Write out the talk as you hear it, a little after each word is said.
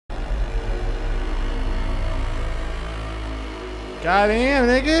Goddamn,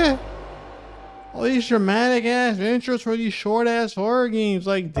 nigga. All these dramatic ass intros for these short ass horror games.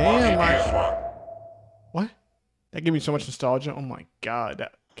 Like, damn. What? That gave me so much nostalgia. Oh my god.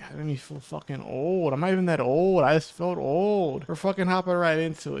 That made me feel fucking old. I'm not even that old. I just felt old. We're fucking hopping right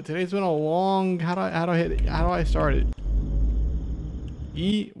into it. Today's been a long. How do I hit it? How do I start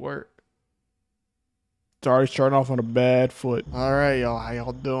it? Work. Starting off on a bad foot. All right, y'all. How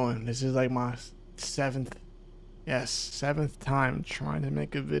y'all doing? This is like my seventh time trying to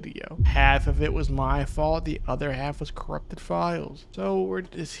make a video. Half of it was my fault, the other half was corrupted files. So we're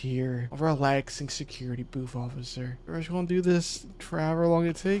just here, a relaxing security booth officer. We're just gonna do this for however long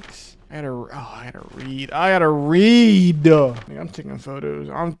it takes. I gotta read. Nigga, I'm taking photos.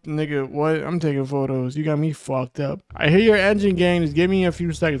 I'm taking photos. You got me fucked up. I hear your engine gang. Just give me a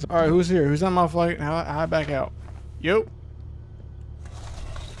few seconds. All right, who's here? Who's on my flight? How I back out? Yo.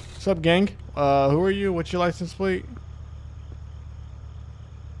 What's up, gang? Who are you? What's your license plate?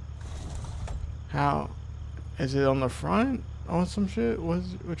 How? Is it on the front? On some shit?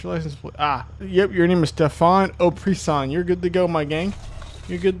 What's your license plate? Ah, yep, your name is Stefan Oprisan. You're good to go, my gang.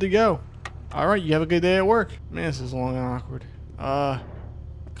 You're good to go. Alright, you have a good day at work. Man, this is long and awkward.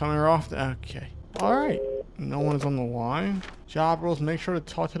 Coming off the... Okay. Alright. No one's on the line. Job roles, make sure to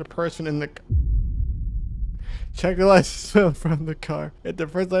talk to the person in the... Check the license plate from the car. If the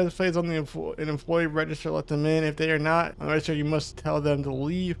first license plate is on an employee register, let them in. If they are not on the register, you must tell them to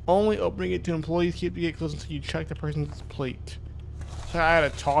leave. Only opening it to employees. Keep the gate closed until you check the person's plate. So I had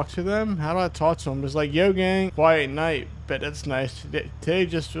to talk to them? How do I talk to them? Just like, yo gang, quiet night. Bet that's nice. Today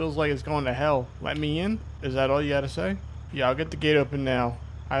just feels like it's going to hell. Let me in? Is that all you gotta say? Yeah, I'll get the gate open now.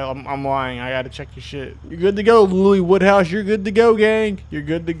 I'm lying. I gotta check your shit. You're good to go, Louis Woodhouse. You're good to go, gang. You're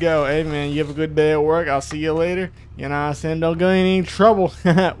good to go. Hey, man, you have a good day at work. I'll see you later. You know what I'm saying? Don't get in any trouble.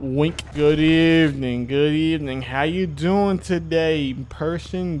 Wink. Good evening. Good evening. How you doing today,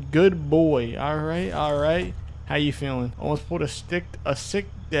 person? Good boy. All right. How you feeling? Almost pulled a sick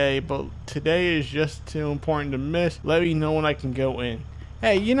day, but today is just too important to miss. Let me know when I can go in.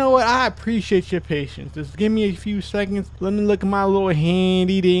 Hey, you know what? I appreciate your patience. Just give me a few seconds. Let me look at my little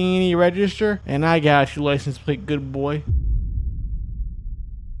handy dandy register. And I got you, license plate, good boy.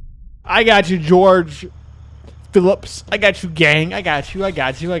 I got you, George Phillips. I got you, gang. I got you.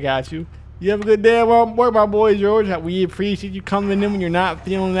 You have a good day at work, my boy, George. We appreciate you coming in when you're not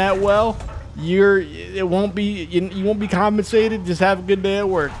feeling that well. You won't be compensated. Just have a good day at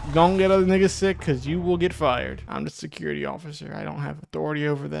work. Don't get other niggas sick because you will get fired. I'm the security officer. I don't have authority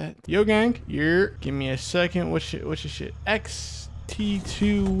over that. Yo gang, give me a second. What's your shit?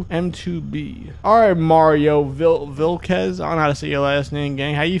 XT2M2B. Alright, Mario Vilquez. I don't know how to say your last name,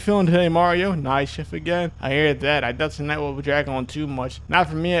 gang. How you feeling today, Mario? Night shift again. I hear that. I doubt tonight will drag on too much. Not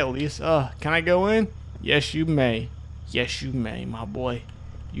for me at least. Can I go in? Yes you may. Yes you may, my boy.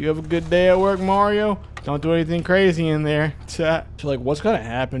 You have a good day at work, Mario. Don't do anything crazy in there. So like, what's gonna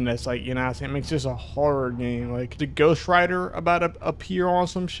happen that's like, you know what I'm saying, makes this a horror game? Like, the Ghost Rider about to appear on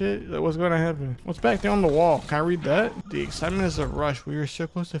some shit? Like, what's gonna happen? What's back there on the wall? Can I read that? The excitement is a rush. We were so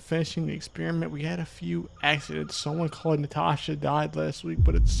close to finishing the experiment. We had a few accidents. Someone called Natasha died last week,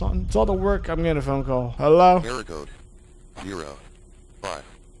 but it's all the work. I'm getting a phone call. Hello? Error code 0 5.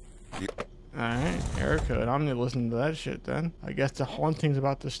 Alright, error code. I'm gonna listen to that shit then. I guess the haunting's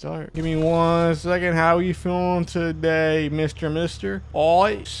about to start. Give me 1 second. How are you feeling today, Mr.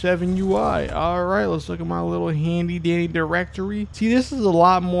 Alright, 7UI. Alright, let's look at my little handy dandy directory. See, this is a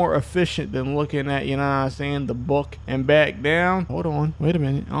lot more efficient than looking at, you know what I'm saying, the book and back down. Hold on. Wait a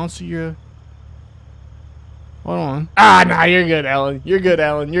minute. I don't see your... Hold on. Nah, you're good, Ellen. You're good.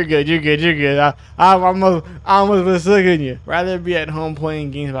 I almost was looking at you. Rather be at home playing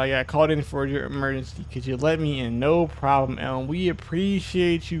games, but I got called in for your emergency. Could you let me in? No problem, Ellen. We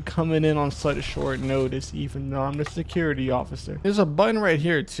appreciate you coming in on such short notice, even though I'm the security officer. There's a button right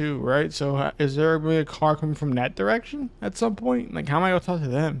here, too, right? So is there going to be a car coming from that direction at some point? Like, how am I going to talk to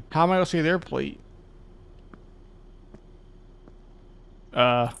them? How am I going to see their plate?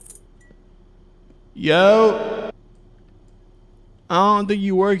 Yo, I don't think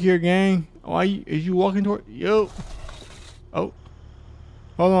you work here, gang. Is you walking toward? Yo, oh,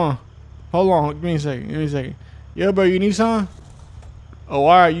 hold on. Give me a second. Yo, bro, you need some? Oh,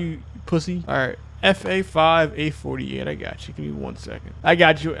 all right, you pussy. All right, FA5A48. I got you. Give me 1 second. I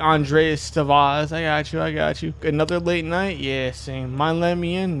got you, Andreas Stavaz. I got you. Another late night? Yeah, same. Mind letting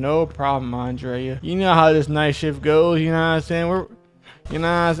me in? No problem, Andrea. You know how this night shift goes. You know what I'm saying? You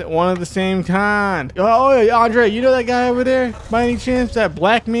know, one of the same kind. Oh, yeah, Andre, you know that guy over there? By any chance? That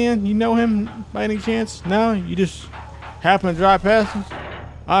black man? You know him by any chance? No? You just happen to drive past him?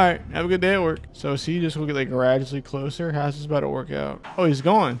 All right, have a good day at work. So see, this will get like gradually closer. How's this about to work out? Oh, he's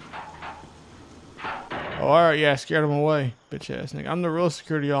gone. Oh, all right, yeah, I scared him away, bitch ass nigga. I'm the real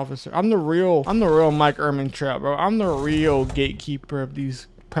security officer. I'm the real Mike Ehrmantraut, bro. I'm the real gatekeeper of these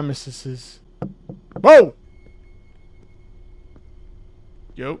premises. Whoa!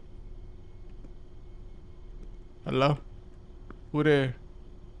 Yo. Hello? Who there?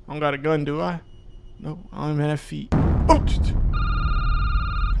 I don't got a gun, do I? No, I don't even have feet. Oh!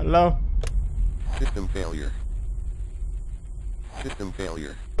 Hello? System failure. System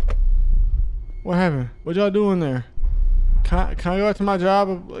failure. What happened? What y'all doing there? Can I go back to my job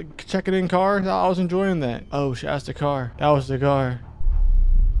of like, checking in cars? I was enjoying that. Oh shit, that's the car. That was the car.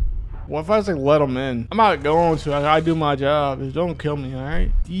 What if I just like let them in? I'm not going to. I do my job. Just don't kill me,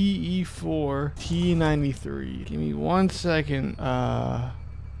 alright? DE4 T93. Give me 1 second.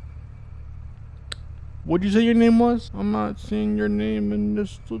 What'd you say your name was? I'm not seeing your name in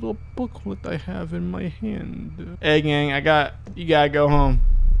this little booklet I have in my hand. Hey gang, you gotta go home.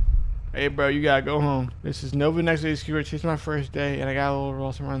 Hey bro, you gotta go home. This is Nova Next Day Security. It's my first day and I got a little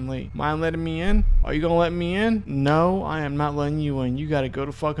else to run late. Mind letting me in? Are you gonna let me in? No, I am not letting you in. You gotta go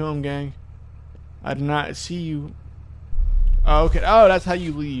to fuck home, gang. I did not see you. Oh, okay. Oh, that's how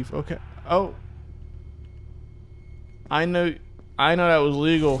you leave. Okay. Oh. I know that was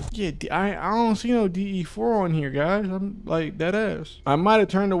legal. Yeah, I don't see no DE4 on here, guys. I'm like dead ass. I might have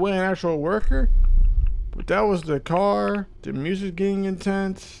turned away an actual worker. But that was the car. The music's getting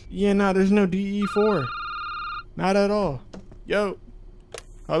intense. Yeah, no, there's no DE4. Not at all. Yo.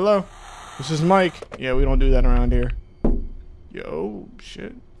 Hello. This is Mike. Yeah, we don't do that around here. Yo,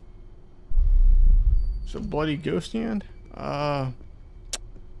 shit. It's a bloody ghost stand. Kind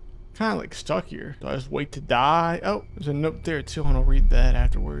of like stuck here. Do I just wait to die? Oh, there's a note there too. I'm gonna read that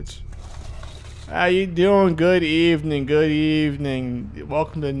afterwards. How you doing? Good evening, good evening.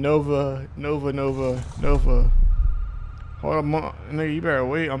 Welcome to Nova. Hold on, nigga, you better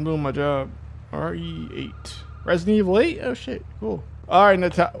wait. I'm doing my job. RE8. Resident Evil 8? Oh shit, cool. Alright,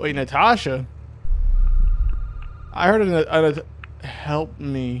 Natasha. I heard help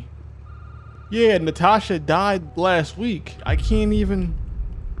me. Yeah, Natasha died last week. I can't even...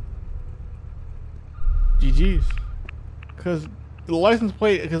 GG's. Cause the license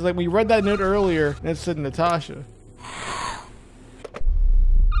plate, because like we read that note earlier and it said Natasha.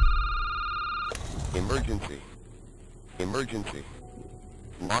 Emergency. Emergency.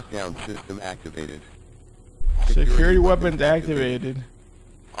 Lockdown system activated. Security weapons activated.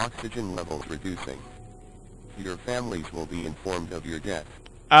 Oxygen levels reducing. Your families will be informed of your death.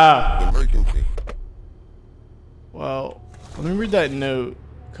 Emergency. Well, let me read that note.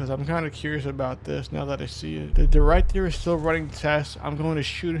 Because I'm kind of curious about this now that I see it. The director is still running tests. I'm going to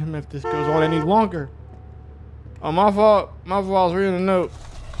shoot him if this goes on any longer. Oh, my fault. My fault. I was reading the note.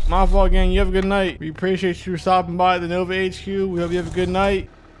 My fault, gang. You have a good night. We appreciate you stopping by the Nova HQ. We hope you have a good night.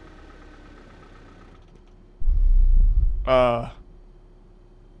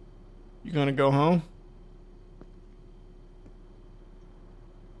 You gonna go home?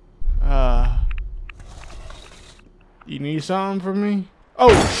 You need something from me?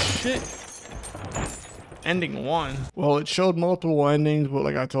 Oh shit! Ending 1. Well, it showed multiple endings, but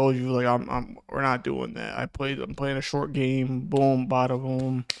like I told you, like we're not doing that. I'm playing a short game. Boom, bada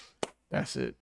boom. That's it.